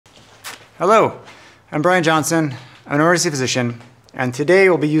Hello, I'm Brian Johnson. I'm an emergency physician, and today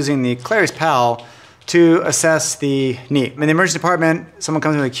we'll be using the Clarius PAL to assess the knee. In the emergency department, someone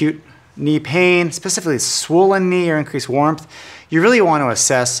comes with acute knee pain, specifically swollen knee or increased warmth, you really want to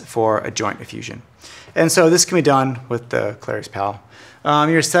assess for a joint effusion. And so this can be done with the Clarius PAL.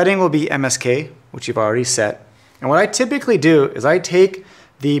 Your setting will be MSK, which you've already set. And what I typically do is I take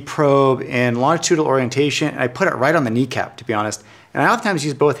the probe in longitudinal orientation and I put it right on the kneecap, to be honest. And I oftentimes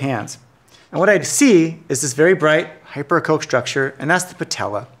use both hands. And what I see is this very bright hyperechoic structure, and that's the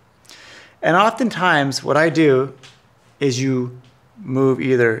patella. And oftentimes what I do is you move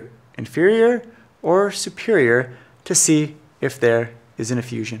either inferior or superior to see if there is an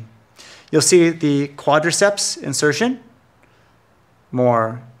effusion. You'll see the quadriceps insertion,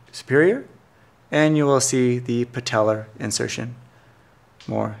 more superior, and you will see the patellar insertion,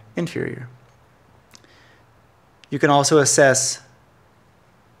 more inferior. You can also assess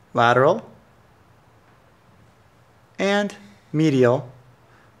lateral and medial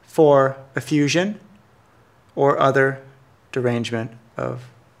for effusion or other derangement of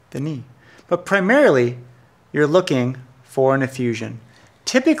the knee. But primarily, you're looking for an effusion.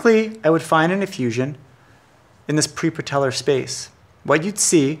 Typically, I would find an effusion in this prepatellar space. What you'd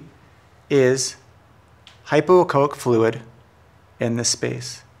see is hypoechoic fluid in this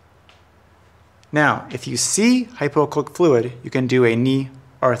space. Now, if you see hypoechoic fluid, you can do a knee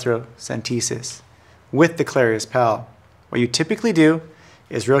arthrocentesis with the Clarius PAL. What you typically do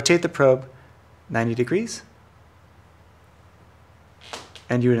is rotate the probe 90 degrees,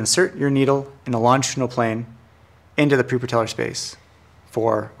 and you would insert your needle in a longitudinal plane into the prepatellar space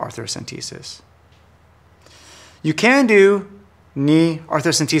for arthrocentesis. You can do knee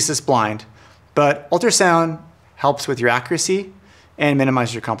arthrocentesis blind, but ultrasound helps with your accuracy and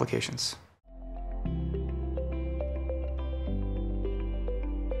minimizes your complications.